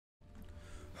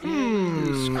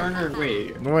Skarner,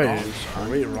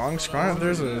 wait. Wrong Skarner?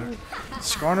 There's a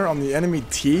Skarner on the enemy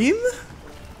team?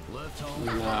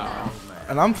 No.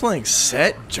 And I'm playing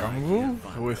set jungle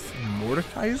with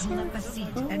Mordekaiser?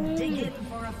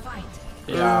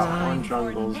 Yeah, one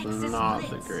jungle's not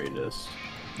the greatest.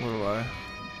 What do I?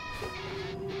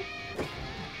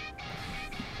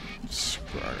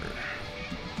 Skarner.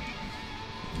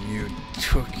 You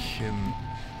took him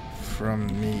from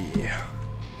me.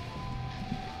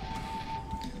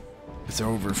 It's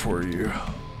over for you.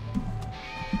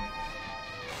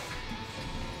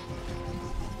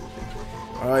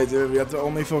 Alright, dude, we have to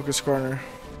only focus Skarner.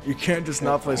 You can't just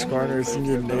not play Skarner, it's in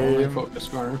your name. Focus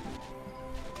Skarner.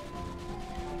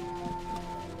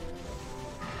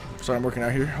 Sorry, I'm working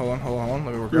out here. Hold on.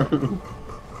 Let me work out.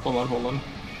 Hold on.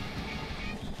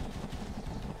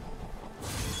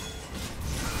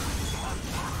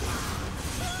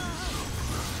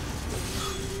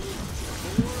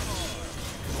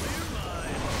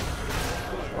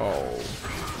 Oh.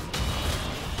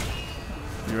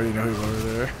 You already know he's over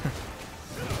there.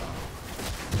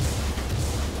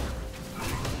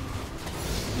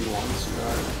 He wants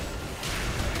that.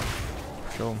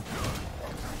 Kill him.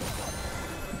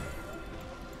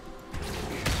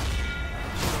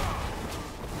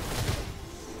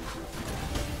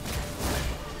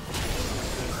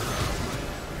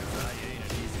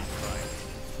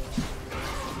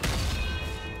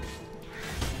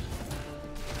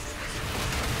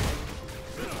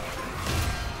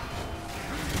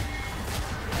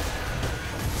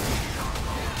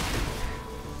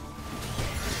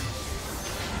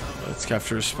 Let's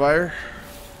capture a Spire.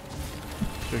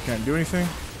 They can't do anything.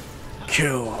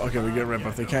 Kill. Okay, we get red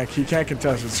buff. He can't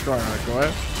contest with Skarner. Like, go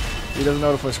ahead. He doesn't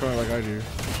know to play Skarner like I do.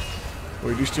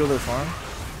 Wait, do you steal their farm?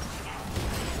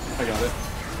 I got it.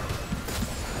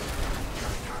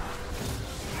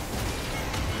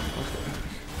 Okay.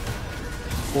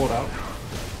 Pull it out.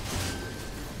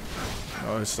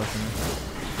 Oh, it's stuck in there.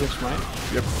 This might.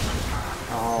 Yep.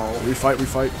 Oh. We fight.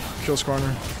 Kill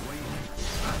Skarner.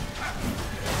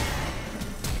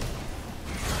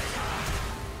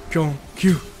 Kill him.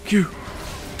 Q.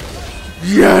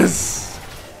 Yes!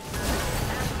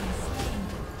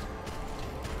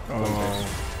 Oh.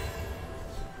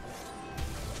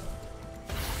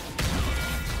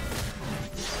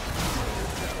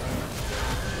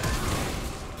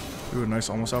 Ooh, a nice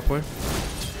almost outplay.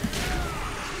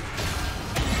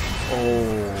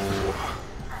 Oh.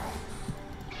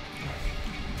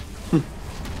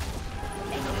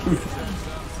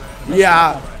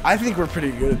 Yeah, I think we're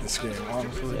pretty good at this game,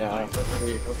 honestly. Yeah,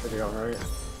 we're pretty alright.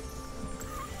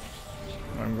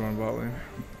 I'm going bot lane.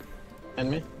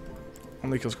 And me?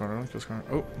 Only kill Skarner.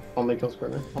 Oh. Only kill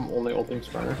Skarner. I'm only ulting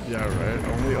Skarner. Yeah, right.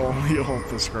 Only ult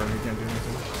the Skarner. You can't do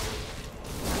anything.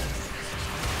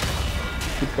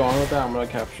 Keep going with that. I'm gonna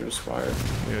capture the Spire.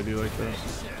 Yeah, I do like that.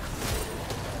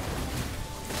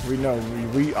 We know.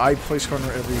 I play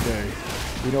Skarner every day.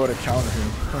 We know how to counter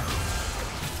him.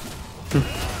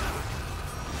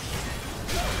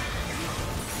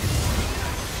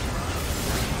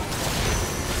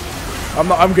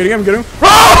 I'm getting him.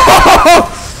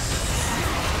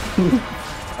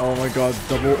 Oh my god,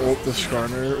 double ult the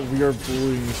Skarner. We are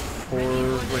bullying this poor,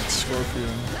 like,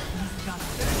 Scorpion.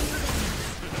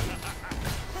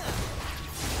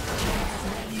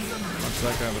 Punch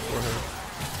that guy in the forehead.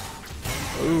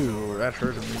 Ooh, that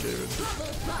hurted me, David.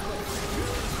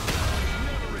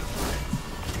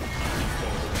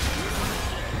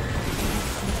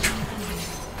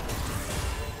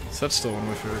 That's still one of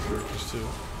my favorite characters, too.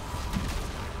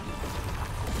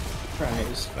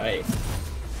 Prize fight.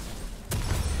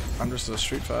 I'm just a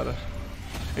street fighter.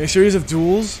 In a series of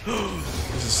duels?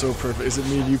 This is so perfect. Is it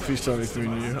me and you? Please tell me it's me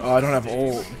and you. Oh, I don't have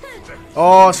ult.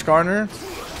 Oh, Skarner.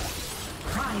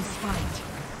 Prize fight.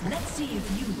 Let's see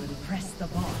if you will press the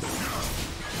boss.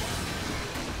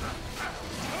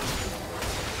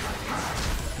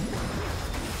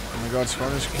 Oh my god,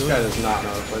 Skarner's This killing. guy does not know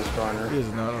how to play Skarner. He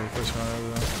does not know how to play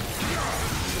Skarner though.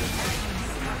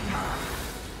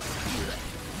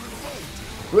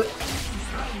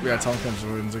 Yeah, Tom comes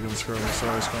wins against Skarner.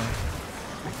 Sorry, Skarner.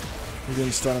 You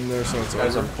didn't stun him there, so it's This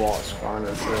guy's over. a boss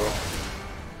Skarner too.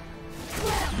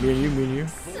 Me and you.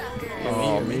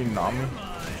 Oh, me and Nami.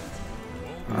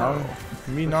 No.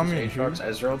 Me, Nami, and you.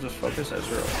 Ezreal, just focus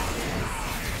Ezreal.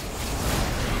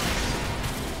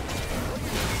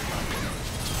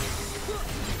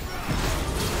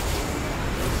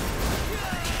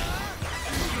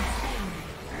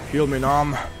 Heal me,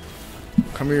 Nam.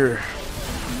 Come here.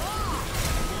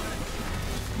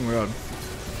 Oh my god.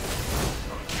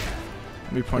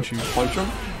 Let me punch you. Punch him?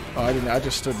 Oh, I didn't. I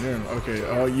just stood near him. Okay.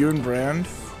 You and Brand.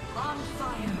 on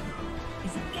fire.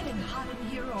 Is it getting hot in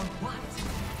here or what?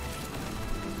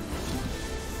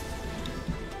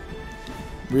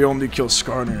 We only kill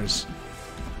Skarners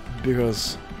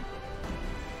because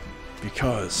oh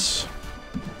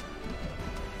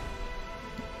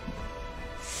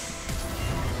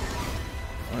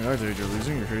my god, dude, you're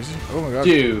losing, you're crazy. Oh my god.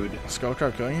 Dude.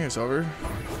 Skullcrab killing you, it's over.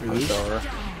 We lose. It's over.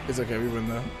 It's okay, we win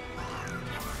though.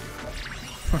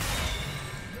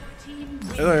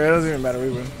 It's okay, it doesn't even matter, we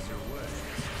win.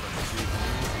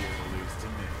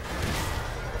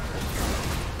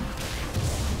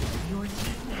 Your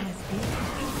team has been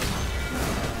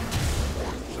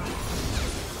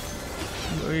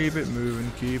Keep it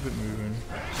moving, keep it moving.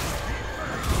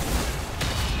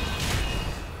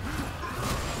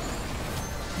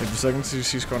 In the seconds you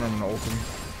see Skarner, I'm gonna ult him.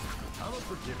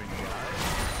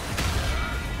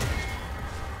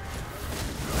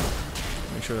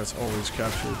 Make sure that's always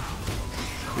captured.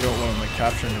 You don't want him like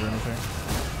capturing it or anything.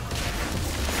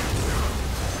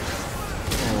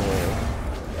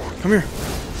 Oh. Come here!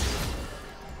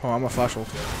 Oh, I'm a flash ult.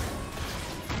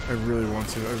 I really want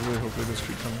to. I really hope they just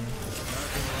keep coming.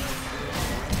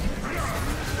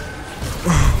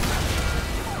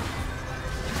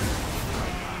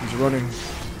 He's running.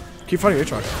 Keep fighting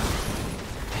Aatrox.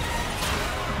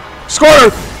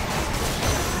 Skarner!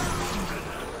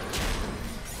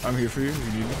 I'm here for you.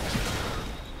 You need me.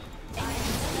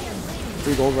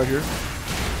 Free gold right here.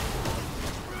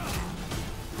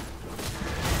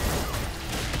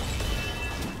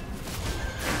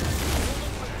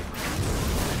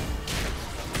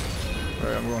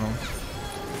 Alright, I'm going home.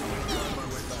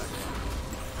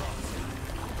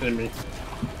 Enemy.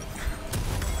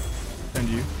 And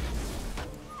you.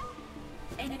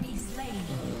 enemy slain.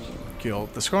 Kill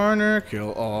the Skarner.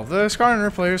 Kill all of the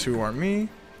Skarner players who aren't me.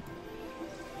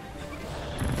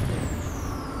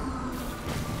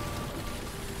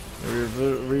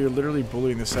 We're literally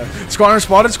bullying this set. Skarner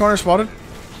spotted. Skarner spotted.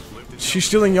 She's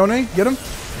stealing Yone. Get him.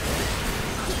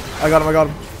 I got him. I got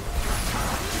him.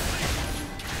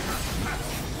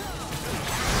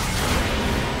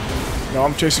 No,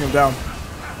 I'm chasing him down.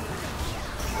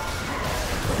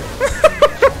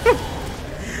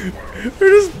 They're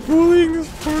just bullying this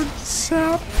poor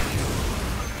sap.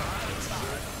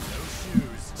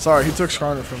 Sorry, he took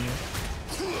Skarner from me.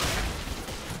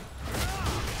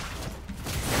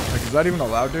 Like, is that even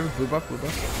allowed, David? Blue buff, blue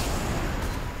buff.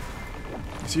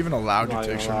 Is he even allowed to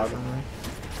take Skarner from me?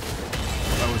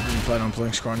 I was really planning on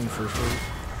playing Skarner first,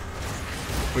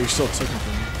 but he still took him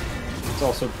from me. It's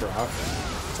also draft.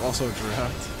 It's also a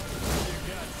draft.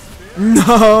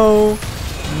 No!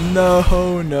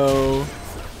 No, no.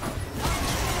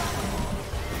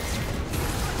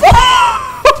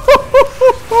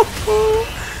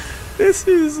 This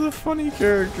is a funny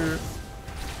character.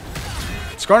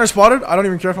 Skarner spotted. I don't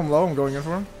even care if I'm low. I'm going in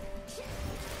for him.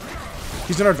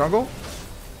 He's in our jungle.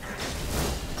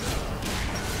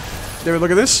 David,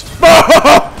 look at this.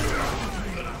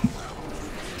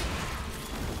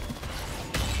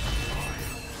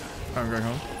 I'm going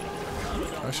home.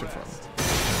 I should farm.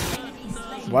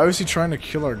 Why was he trying to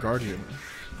kill our guardian?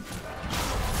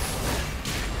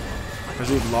 Because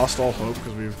he had lost all hope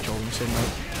because we've killed him so much.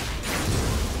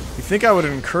 You think I would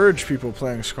encourage people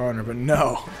playing Skarner, but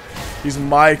no. He's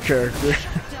my character.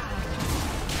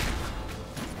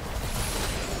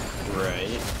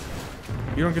 Right.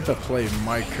 You don't get to play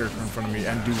my character in front of me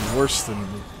and do worse than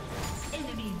me.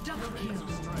 Enemy double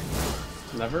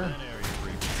kill. Never?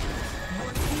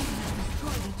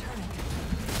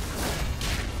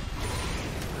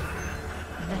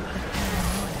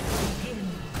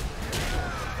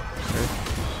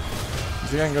 You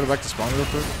think I can go back to spawn real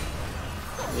quick?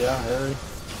 Yeah, Harry.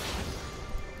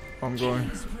 I'm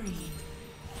going.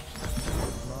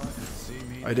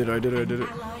 I did it.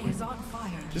 Ally is on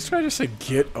fire. This guy just said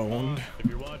get owned. If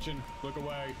you're watching, look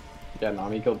away. Yeah,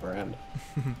 Nami killed Brand.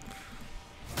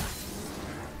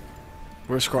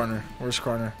 Where's Skarner? Where's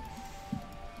Skarner?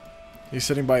 He's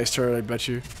sitting by his turret, I bet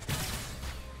you.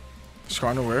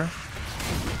 Skarner where?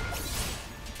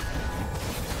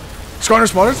 Skarner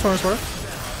spotted? Skarner spotted?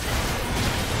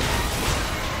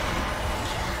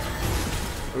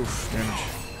 Oof, damage.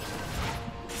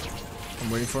 I'm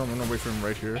waiting for him. I'm gonna wait for him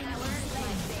right here.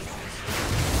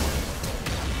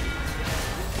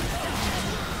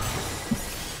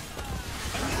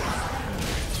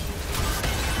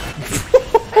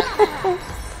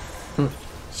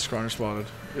 Skarner spotted.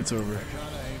 It's over.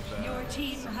 Your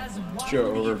team has won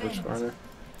Joe the over for event. Skarner.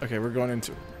 Okay, we're going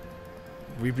into.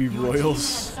 We be Your team has royals.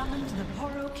 summoned the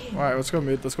Poro King. Alright, let's go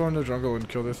mid. Let's go into jungle and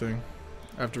kill their thing.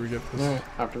 After we get this. Yeah,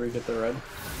 after we get the red.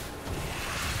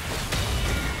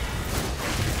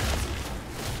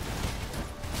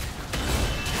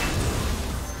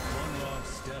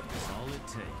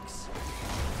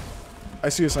 I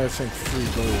see this, I think, free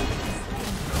gold.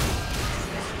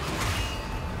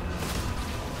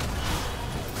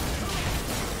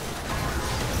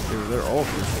 Dude, they're all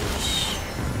here for us.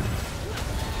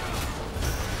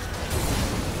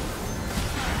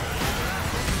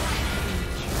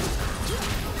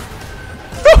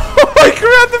 I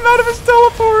grabbed him out of his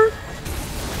teleport!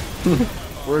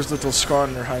 Where's little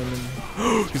Skarner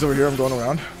Hyman? He's over here, I'm going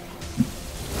around.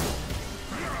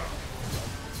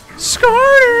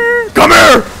 Skarner! Come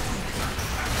here!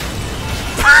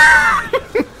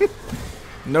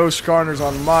 No Skarners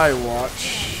on my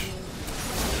watch.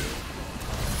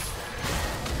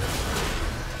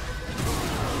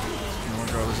 Oh my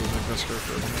god, this is the best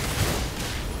character ever.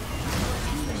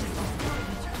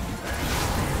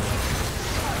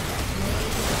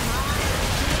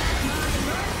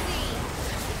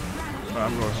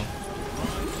 I'm going home.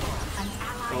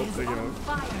 Oh, they get out.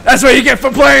 That's what you get for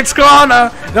playing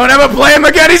Skarner! Don't ever play him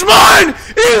again! He's mine!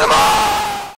 He's mine!